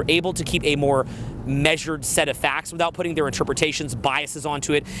professionals, they're able to keep a more measured set of facts without putting their interpretations, biases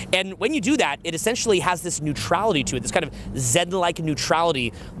onto it. And when you do that, it essentially has this neutrality to it, this kind of Zen-like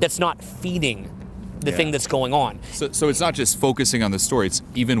neutrality that's not feeding the thing that's going on. So it's not just focusing on the story. It's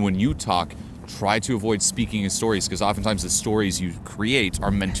even when you talk, try to avoid speaking in stories, because oftentimes the stories you create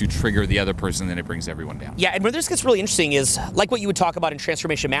are meant to trigger the other person, and then it brings everyone down. Yeah, and where this gets really interesting is, like what you would talk about in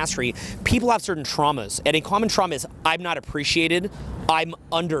Transformation Mastery, people have certain traumas, and a common trauma is, I'm not appreciated, I'm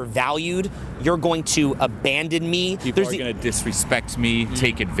undervalued, you're going to abandon me. People are going to disrespect me,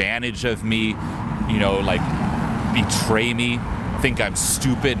 take advantage of me, you know, like betray me, think I'm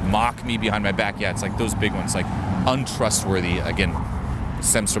stupid, mock me behind my back. Yeah, it's like those big ones, like untrustworthy, again,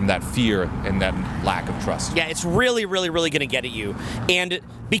 stems from that fear and that lack of trust. Yeah, it's really, really, really going to get at you. And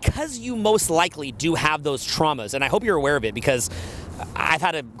because you most likely do have those traumas, and I hope you're aware of it, because I've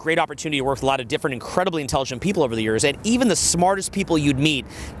had a great opportunity to work with a lot of different incredibly intelligent people over the years, and even the smartest people you'd meet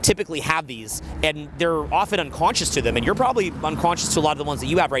typically have these, and they're often unconscious to them, and you're probably unconscious to a lot of the ones that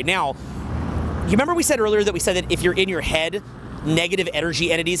you have right now. You remember we said earlier that if you're in your head, negative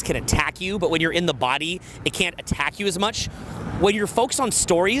energy entities can attack you, but when you're in the body, it can't attack you as much? When you're focused on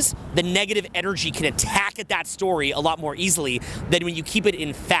stories, the negative energy can attack at that story a lot more easily than when you keep it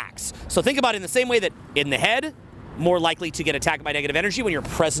in facts. So think about it in the same way that in the head, more likely to get attacked by negative energy. When you're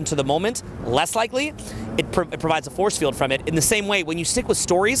present to the moment, less likely. It provides a force field from it. In the same way, when you stick with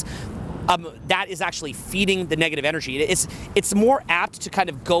stories, that is actually feeding the negative energy. It's more apt to kind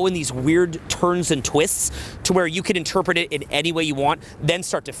of go in these weird turns and twists to where you can interpret it in any way you want, then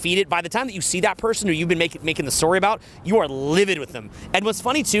start to feed it. By the time that you see that person who you've been making the story about, you are livid with them. And what's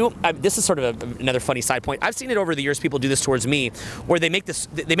funny too, this is sort of another funny side point. I've seen it over the years. People do this towards me, where they make this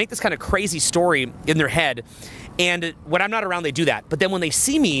kind of crazy story in their head, and when I'm not around, they do that. But then when they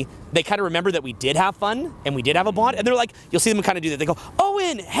see me, they kind of remember that we did have fun and we did have a bond, and they're like, you'll see them kind of do that. They go,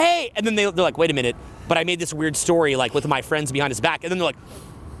 Owen, hey, and then they're like, wait a minute, but I made this weird story like with my friends behind his back, and then they're like,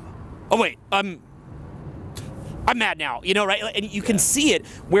 oh wait, I'm mad now, you know, right? And you can see it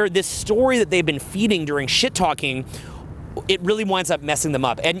where this story that they've been feeding during shit talking, it really winds up messing them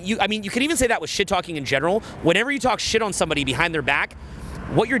up. And I mean, you can even say that with shit talking in general. Whenever you talk shit on somebody behind their back,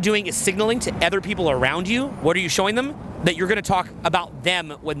 what you're doing is signaling to other people around you. What are you showing them? That you're going to talk about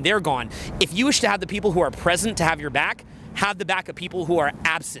them when they're gone. If you wish to have the people who are present to have your back, have the back of people who are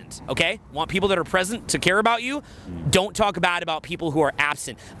absent, okay? Want people that are present to care about you? Don't talk bad about people who are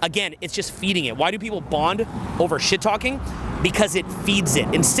absent. Again, it's just feeding it. Why do people bond over shit talking? Because it feeds it.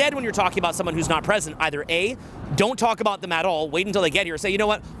 Instead, when you're talking about someone who's not present, either A, don't talk about them at all, wait until they get here. Say, you know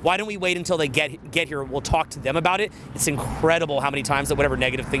what, why don't we wait until they get here, we'll talk to them about it. It's incredible how many times that whatever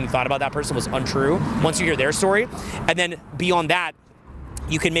negative thing you thought about that person was untrue once you hear their story. And then beyond that,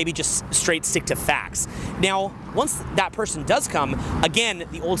 you can maybe just straight stick to facts. Now, once that person does come, again,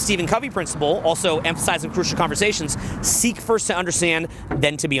 the old Stephen Covey principle, also emphasizing crucial conversations, seek first to understand,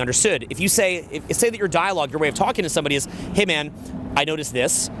 then to be understood. If you say that your dialogue, your way of talking to somebody is, hey man, I noticed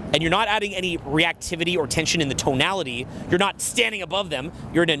this, and you're not adding any reactivity or tension in the tonality, you're not standing above them,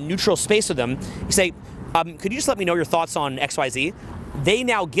 you're in a neutral space with them, you say, could you just let me know your thoughts on XYZ? They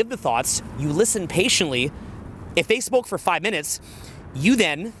now give the thoughts, you listen patiently. If they spoke for 5 minutes, you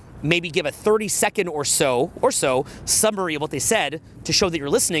then maybe give a 30-second or so summary of what they said to show that you're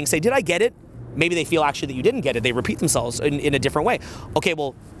listening. Say, did I get it? Maybe they feel actually that you didn't get it. They repeat themselves in a different way. Okay,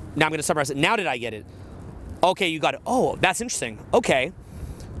 well, now I'm going to summarize it. Now did I get it? Okay, you got it. Oh, that's interesting. Okay.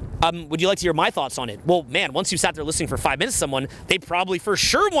 Would you like to hear my thoughts on it? Well, man, once you sat there listening for 5 minutes to someone, they probably for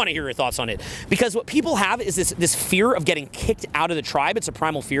sure want to hear your thoughts on it. Because what people have is this fear of getting kicked out of the tribe. It's a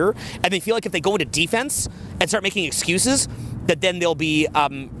primal fear. And they feel like if they go into defense and start making excuses, that then they'll be,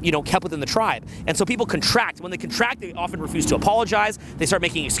 kept within the tribe. And so people contract. When they contract, they often refuse to apologize. They start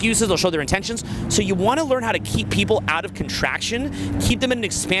making excuses. They'll show their intentions. So you want to learn how to keep people out of contraction, keep them in an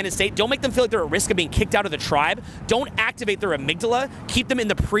expanded state. Don't make them feel like they're at risk of being kicked out of the tribe. Don't activate their amygdala. Keep them in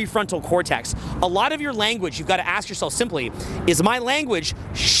the prefrontal cortex. A lot of your language, you've got to ask yourself simply, is my language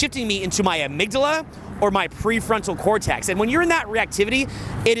shifting me into my amygdala or my prefrontal cortex? And when you're in that reactivity,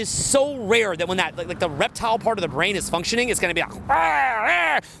 it is so rare that when that, like the reptile part of the brain is functioning, it's going to be like,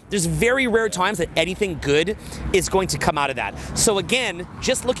 ah, ah. There's very rare times that anything good is going to come out of that. So again,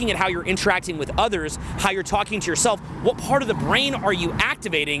 just looking at how you're interacting with others, how you're talking to yourself, what part of the brain are you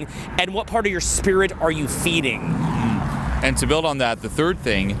activating, and what part of your spirit are you feeding? And to build on that, the third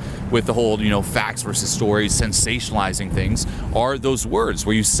thing with the whole, facts versus stories, sensationalizing things, are those words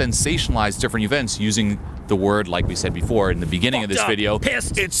where you sensationalize different events using the word, like we said before in the beginning of this video,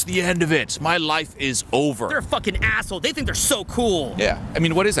 pissed. It's the end of it. My life is over. They're a fucking asshole. They think they're so cool. Yeah. I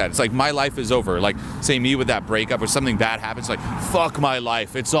mean, what is that? It's like, my life is over. Like, say me with that breakup or something bad happens, like, fuck my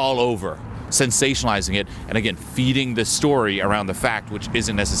life. It's all over. Sensationalizing it, and again, feeding the story around the fact, which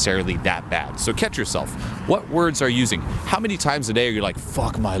isn't necessarily that bad. So catch yourself. What words are you using? How many times a day are you like,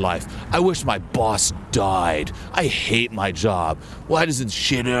 fuck my life, I wish my boss died, I hate my job, why doesn't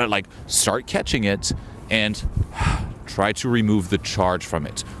shit like, start catching it and try to remove the charge from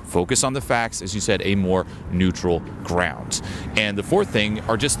it. Focus on the facts, as you said, a more neutral ground. And the fourth thing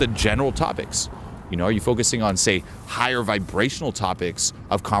are just the general topics. Are you focusing on, say, higher vibrational topics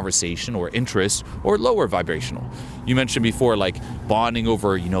of conversation or interest, or lower vibrational? You mentioned before, like, bonding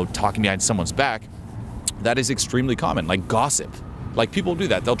over, talking behind someone's back. That is extremely common, like gossip. Like, people do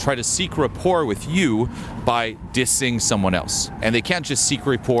that. They'll try to seek rapport with you by dissing someone else. And they can't just seek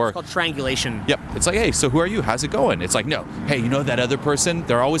rapport. It's called triangulation. Yep. It's like, hey, so who are you? How's it going? It's like, no. Hey, that other person?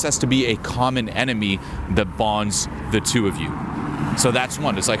 There always has to be a common enemy that bonds the two of you. So that's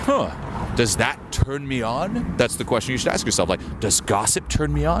one. It's like, does that turn me on? That's the question you should ask yourself. Like, does gossip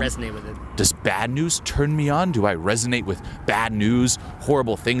turn me on? Resonate with it. Does bad news turn me on? Do I resonate with bad news,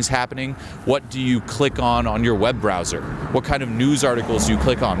 horrible things happening? What do you click on your web browser? What kind of news articles do you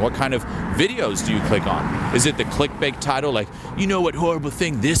click on? What kind of videos do you click on? Is it the clickbait title, like, what horrible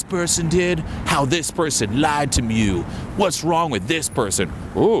thing this person did? How this person lied to you? What's wrong with this person?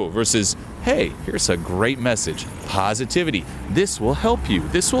 Ooh, versus, hey, here's a great message. Positivity. This will help you.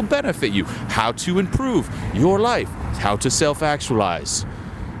 This will benefit you. How to improve your life. How to self-actualize.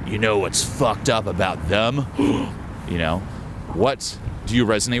 you know what's fucked up about them? You know, what do you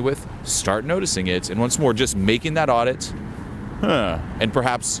resonate with? Start noticing it. And once more, just making that audit, and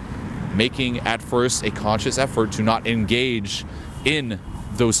perhaps making at first a conscious effort to not engage in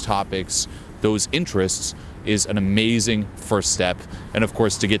those topics, those interests, is an amazing first step. And of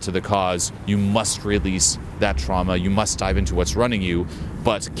course, to get to the cause, you must release that trauma. You must dive into what's running you.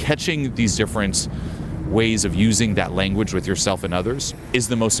 But catching these different ways of using that language with yourself and others is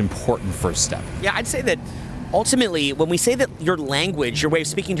the most important first step. Yeah, I'd say that ultimately, when we say that your language, your way of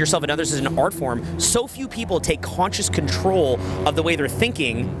speaking to yourself and others is an art form, so few people take conscious control of the way they're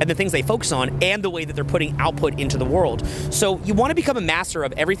thinking and the things they focus on and the way that they're putting output into the world. So you want to become a master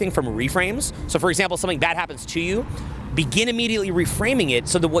of everything from reframes. So for example, something bad happens to you, begin immediately reframing it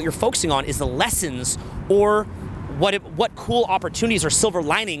so that what you're focusing on is the lessons or what cool opportunities or silver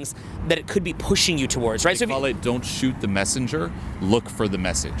linings that it could be pushing you towards, right? They call it don't shoot the messenger, look for the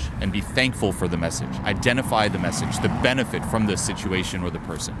message, and be thankful for the message. Identify the message, the benefit from the situation or the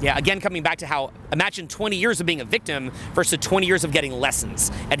person. Yeah, again, coming back to how, imagine 20 years of being a victim versus 20 years of getting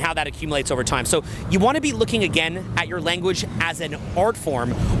lessons and how that accumulates over time. So you want to be looking again at your language as an art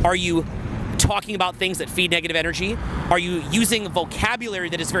form. Are you talking about things that feed negative energy? Are you using vocabulary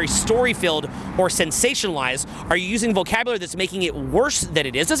that is very story-filled or sensationalized? Are you using vocabulary that's making it worse than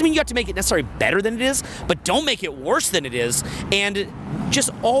it is? Doesn't mean you have to make it necessarily better than it is, but don't make it worse than it is. And just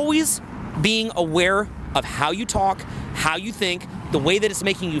always being aware of how you talk, how you think, the way that it's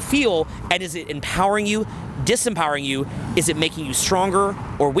making you feel, and is it empowering you, disempowering you? Is it making you stronger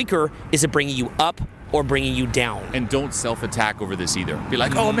or weaker? Is it bringing you up or bringing you down? And don't self-attack over this either. Be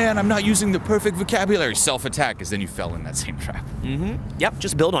like, oh man, I'm not using the perfect vocabulary. Self-attack, because then you fell in that same trap. Yep,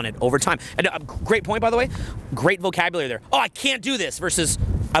 just build on it over time. And a great point, by the way. Great vocabulary there. Oh, I can't do this versus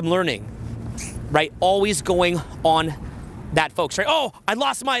I'm learning, right? Always going on that, folks, right? Oh, I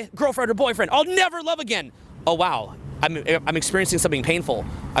lost my girlfriend or boyfriend. I'll never love again. Oh, wow. I'm experiencing something painful.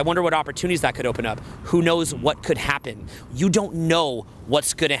 I wonder what opportunities that could open up. Who knows what could happen? You don't know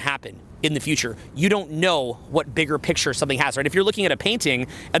what's going to happen in the future. You don't know what bigger picture something has, right? If you're looking at a painting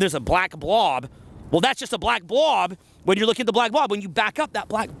and there's a black blob, well, that's just a black blob when you're looking at the black blob. When you back up, that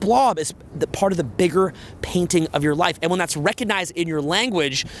black blob is the part of the bigger painting of your life. And when that's recognized in your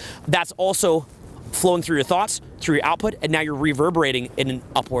language, that's also flowing through your thoughts, through your output, and now you're reverberating in an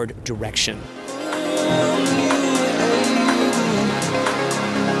upward direction.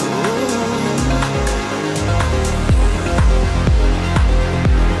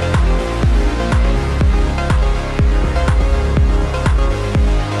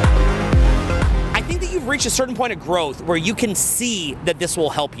 Reach a certain point of growth where you can see that this will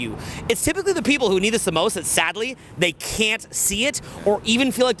help you. It's typically the people who need this the most that sadly they can't see it or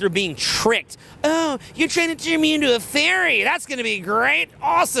even feel like they're being tricked. Oh, you're trying to turn me into a fairy. That's going to be great.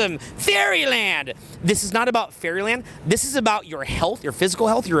 Awesome. Fairyland. This is not about fairyland. This is about your health, your physical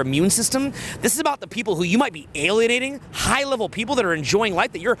health, your immune system. This is about the people who you might be alienating, high-level people that are enjoying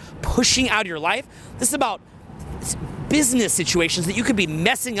life that you're pushing out of your life. This is about business situations that you could be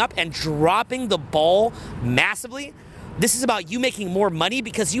messing up and dropping the ball massively. This is about you making more money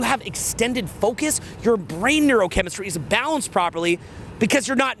because you have extended focus. Your brain neurochemistry is balanced properly because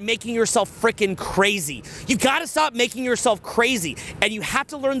you're not making yourself freaking crazy. You gotta stop making yourself crazy, and you have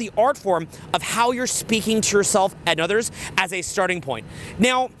to learn the art form of how you're speaking to yourself and others as a starting point.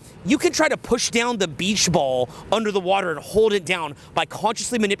 Now, you can try to push down the beach ball under the water and hold it down by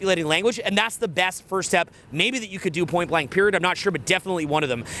consciously manipulating language, and that's the best first step, maybe that you could do point blank period, I'm not sure, but definitely one of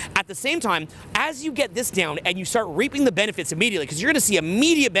them. At the same time, as you get this down and you start reaping the benefits immediately, because you're gonna see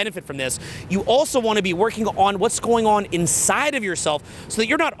immediate benefit from this, you also wanna be working on what's going on inside of yourself so that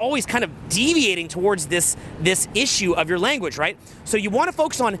you're not always kind of deviating towards this issue of your language, right? So you wanna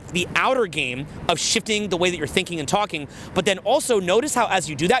focus on the outer game of shifting the way that you're thinking and talking, but then also notice how as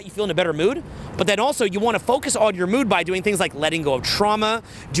you do that, you feel in a better mood, but then also you want to focus on your mood by doing things like letting go of trauma,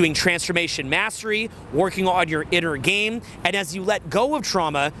 doing transformation mastery, working on your inner game, and as you let go of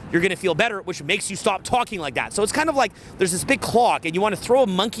trauma, you're going to feel better, which makes you stop talking like that. So it's kind of like there's this big clock and you want to throw a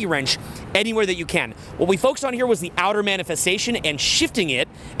monkey wrench anywhere that you can. What we focused on here was the outer manifestation and shifting it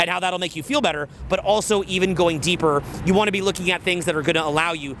and how that'll make you feel better, but also even going deeper, you want to be looking at things that are going to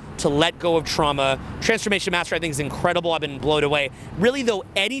allow you to let go of trauma. Transformation mastery I think is incredible. I've been blown away. Really though,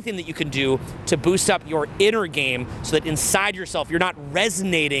 anything that you can do to boost up your inner game so that inside yourself you're not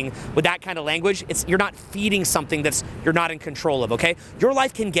resonating with that kind of language. You're not feeding something that's you're not in control of, okay? Your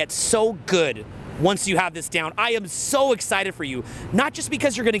life can get so good once you have this down. I am so excited for you, not just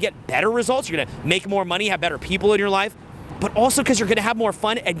because you're gonna get better results, you're gonna make more money, have better people in your life, but also because you're going to have more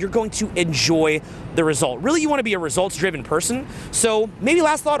fun and you're going to enjoy the result. Really, you want to be a results-driven person. So maybe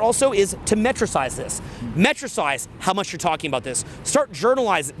last thought also is to metricize this. Metricize how much you're talking about this. Start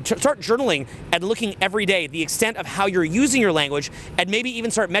journaling and looking every day the extent of how you're using your language, and maybe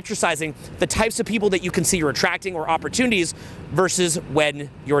even start metricizing the types of people that you can see you're attracting or opportunities versus when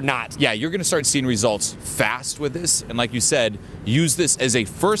you're not. Yeah, you're gonna start seeing results fast with this, and like you said, use this as a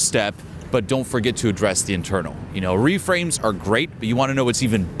first step, but don't forget to address the internal. You know, reframes are great, but you wanna know what's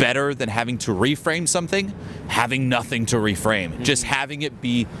even better than having to reframe something? Having nothing to reframe, just having it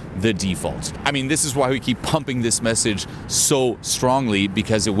be the default. I mean, this is why we keep pumping this message so strongly,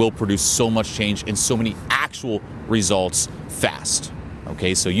 because it will produce so much change and so many actual results fast.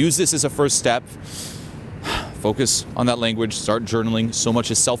 Okay, so use this as a first step. Focus on that language, start journaling. So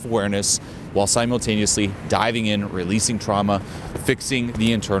much is self-awareness, while simultaneously diving in, releasing trauma, fixing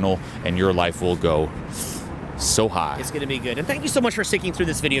the internal, and your life will go so high. It's going to be good. And thank you so much for sticking through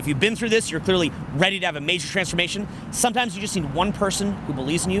this video. If you've been through this, you're clearly ready to have a major transformation. Sometimes you just need one person who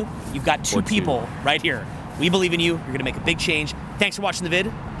believes in you. You've got two people right here. We believe in you. You're going to make a big change. Thanks for watching the vid,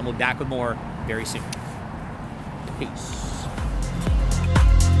 and we'll be back with more very soon. Peace.